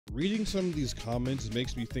Reading some of these comments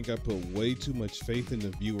makes me think I put way too much faith in the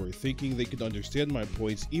viewer, thinking they could understand my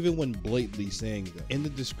points even when blatantly saying them. In the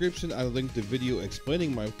description, I linked a video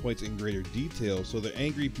explaining my points in greater detail so the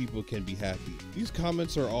angry people can be happy. These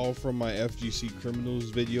comments are all from my FGC Criminals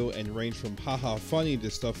video and range from haha funny to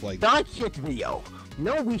stuff like Dog shit video.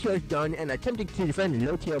 No research done and attempting to defend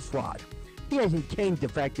low-tier fraud. He hasn't changed the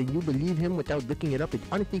fact that you believe him without looking it up is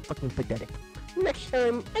honestly fucking pathetic. Next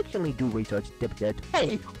time, actually do research, dipshit.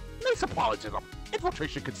 Hey, nice apologism.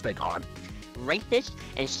 Infiltration could stay on. Racist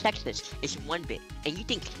and sexist is one bit, and you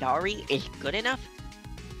think sorry is good enough?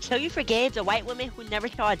 So you forgave the white woman who never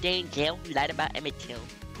saw a day in jail who lied about Emmett Till,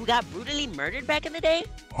 who got brutally murdered back in the day?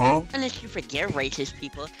 Huh? Unless you forgive racist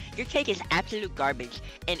people, your take is absolute garbage,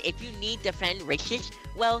 and if you need to defend racists,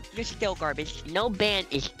 well, you're still garbage. No band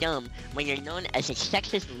is dumb when you're known as a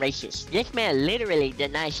sexist racist. This man literally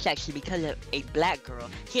denied sex because of a black girl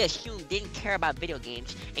he assumed didn't care about video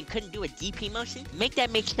games and couldn't do a DP motion. Make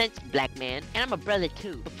that make sense, black man. And I'm a brother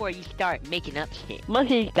too, before you start making up shit. Most of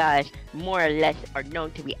these guys, more or less, are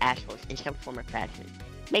known to be assholes in some form or fashion,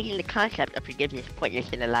 making the concept of forgiveness pointless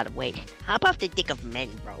in a lot of ways. Hop off the dick of men,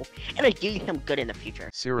 bro. It'll do you some good in the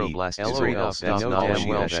future. Zero blast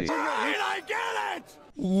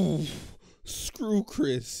Ooh, screw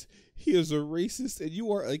Chris. He is a racist and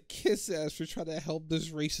you are a kiss ass for trying to help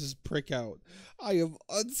this racist prick out. I am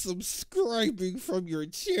unsubscribing from your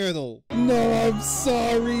channel. No, I'm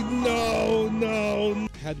sorry. No.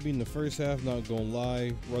 Had to be in the first half, not gonna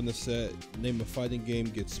lie. Run the set, name a fighting game,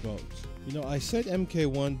 get smoked. You know, I said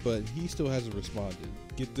MK1, but he still hasn't responded.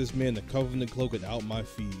 Get this man the Covenant cloak and out my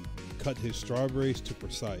feed. Cut his strawberries to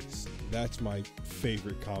precise. That's my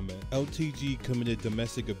favorite comment. LTG committed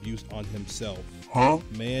domestic abuse on himself. Huh?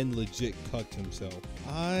 Man legit cucked himself.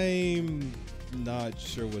 I'm not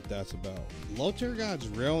sure what that's about. Lothar God's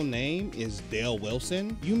real name is Dale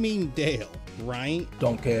Wilson? You mean Dale, right?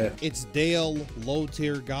 Don't care. It's Dale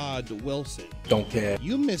Lothar God Wilson. Don't care.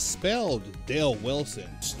 You misspelled Dale Wilson.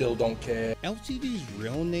 Still don't care. LTD's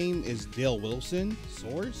real name is Dale Wilson.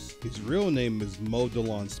 Source? His real name is Mo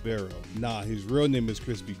DeLon Sparrow. Nah, his real name is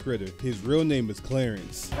Crispy Critter. His real name is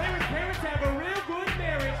Clarence. Parents have a real good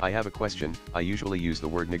marriage. I have a question. I usually use the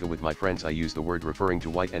word nigga with my friends. I use the word referring to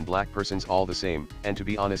white and black persons all the same, and to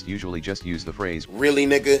be honest usually just use the phrase really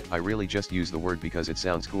nigga. I really just use the word because it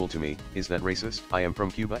sounds cool to me. Is that racist? I am from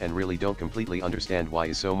Cuba and really don't completely understand why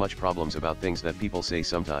is so much problems about things that people say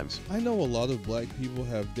sometimes. I know a lot of black people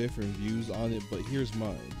have different views on it, but here's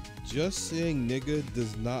mine. Just saying nigga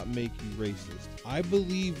does not make you racist. I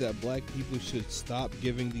believe that black people should stop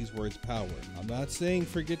giving these words power. I'm not saying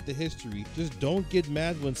forget the history, just don't get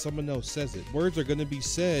mad when someone else says it. Words are gonna be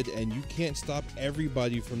said and you can't stop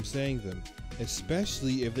everybody from saying them,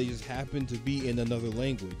 especially if they just happen to be in another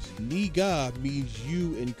language. Niga means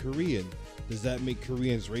you in Korean. Does that make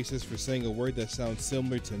Koreans racist for saying a word that sounds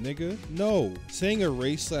similar to nigga? No. Saying a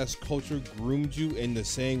race/culture groomed you into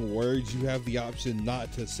saying words you have the option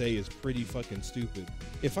not to say is pretty fucking stupid.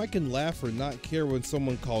 If I can laugh or not care when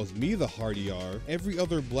someone calls me the hardy R, every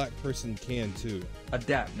other black person can too.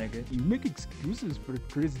 Adapt, nigga. You make excuses for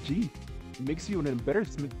Chris G. It makes you an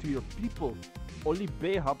embarrassment to your people. Only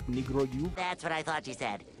behap, Negro, you. That's what I thought you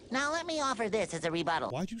said. Now let me offer this as a rebuttal.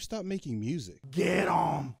 Why'd you stop making music? Get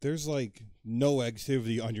 'em. There's like no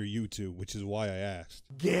activity on your YouTube, which is why I asked.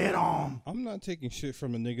 Get 'em. I'm not taking shit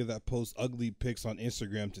from a nigga that posts ugly pics on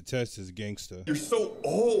Instagram to test his gangsta. You're so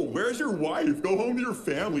old. Where's your wife? Go home to your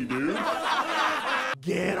family, dude.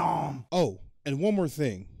 Get 'em. Oh, and one more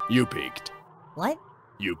thing. You peaked. What?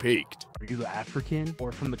 You peaked. Are you African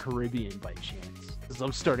or from the Caribbean by chance? Because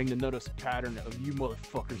I'm starting to notice a pattern of you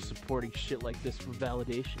motherfuckers supporting shit like this for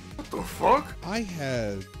validation. What the fuck? I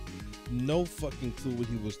had no fucking clue what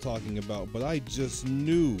he was talking about, but I just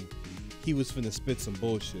knew he was finna spit some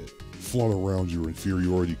bullshit. Flaunt around your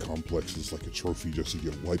inferiority complexes like a trophy just to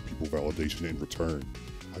get white people validation in return.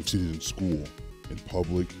 I've seen it in school, in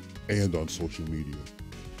public, and on social media.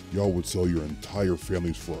 Y'all would sell your entire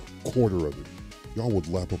families for a quarter of it. Y'all would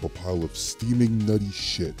lap up a pile of steaming nutty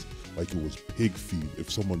shit like it was pig feed if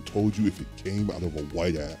someone told you if it came out of a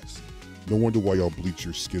white ass. No wonder why y'all bleach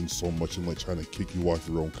your skin so much and like trying to kick you off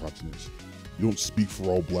your own continents. You don't speak for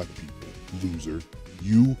all black people, loser.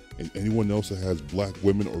 You and anyone else that has black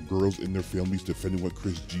women or girls in their families defending what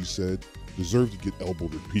Chris G said deserve to get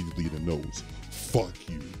elbowed repeatedly in the nose. Fuck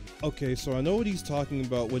you. Okay, so I know what he's talking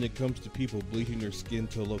about when it comes to people bleaching their skin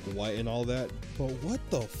to look white and all that, but what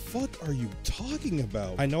the fuck are you talking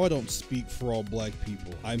about? I know I don't speak for all black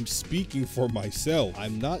people. I'm speaking for myself.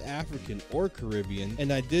 I'm not African or Caribbean,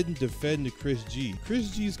 and I didn't defend Chris G.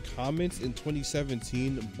 Chris G's comments in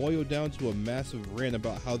 2017 boiled down to a massive rant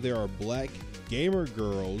about how there are black gamer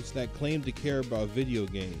girls that claim to care about video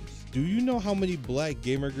games. Do you know how many black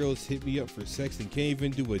gamer girls hit me up for sex and can't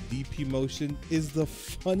even do a DP motion? Is the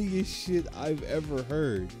funniest shit I've ever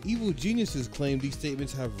heard. Evil geniuses claim these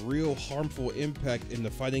statements have real harmful impact in the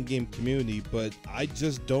fighting game community, but I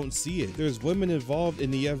just don't see it. There's women involved in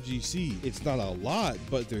the FGC. It's not a lot,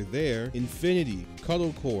 but they're there. Infinity,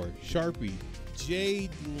 Cuddlecore, Sharpie,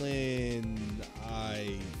 Jadelyn,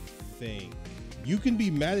 I think. You can be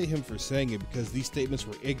mad at him for saying it because these statements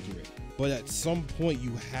were ignorant, but at some point you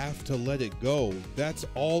have to let it go. That's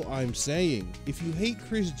all I'm saying. If you hate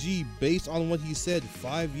Chris G based on what he said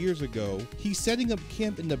 5 years ago, he's setting up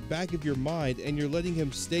camp in the back of your mind and you're letting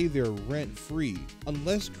him stay there rent free.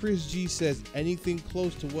 Unless Chris G says anything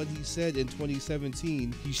close to what he said in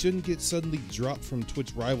 2017, he shouldn't get suddenly dropped from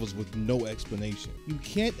Twitch Rivals with no explanation. You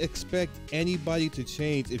can't expect anybody to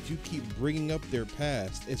change if you keep bringing up their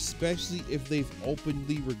past, especially if they've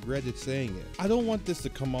openly regretted saying it. I don't want this to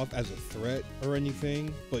come off as a threat or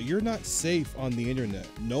anything, but you're not safe on the internet.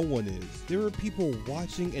 No one is. There are people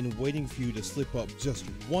watching and waiting for you to slip up just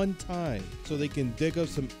one time so they can dig up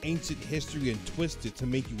some ancient history and twist it to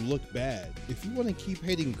make you look bad. If you want to keep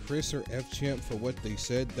hating Chris or F-Champ for what they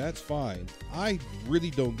said, that's fine. I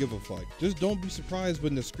really don't give a fuck. Just don't be surprised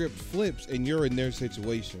when the script flips and you're in their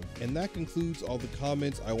situation. And that concludes all the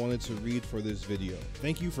comments I wanted to read for this video.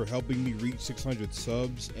 Thank you for helping me reach 600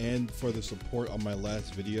 subs and for the support on my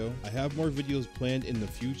last video. I have more videos planned in the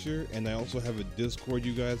future, and I also have a Discord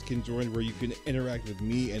you guys can join where you can interact with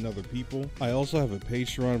me and other people. I also have a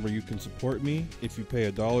Patreon where you can support me. If you pay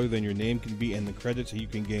 $1, then your name can be in the credits and you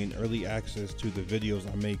can gain early access to the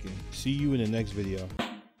videos I'm making. See you in the next video.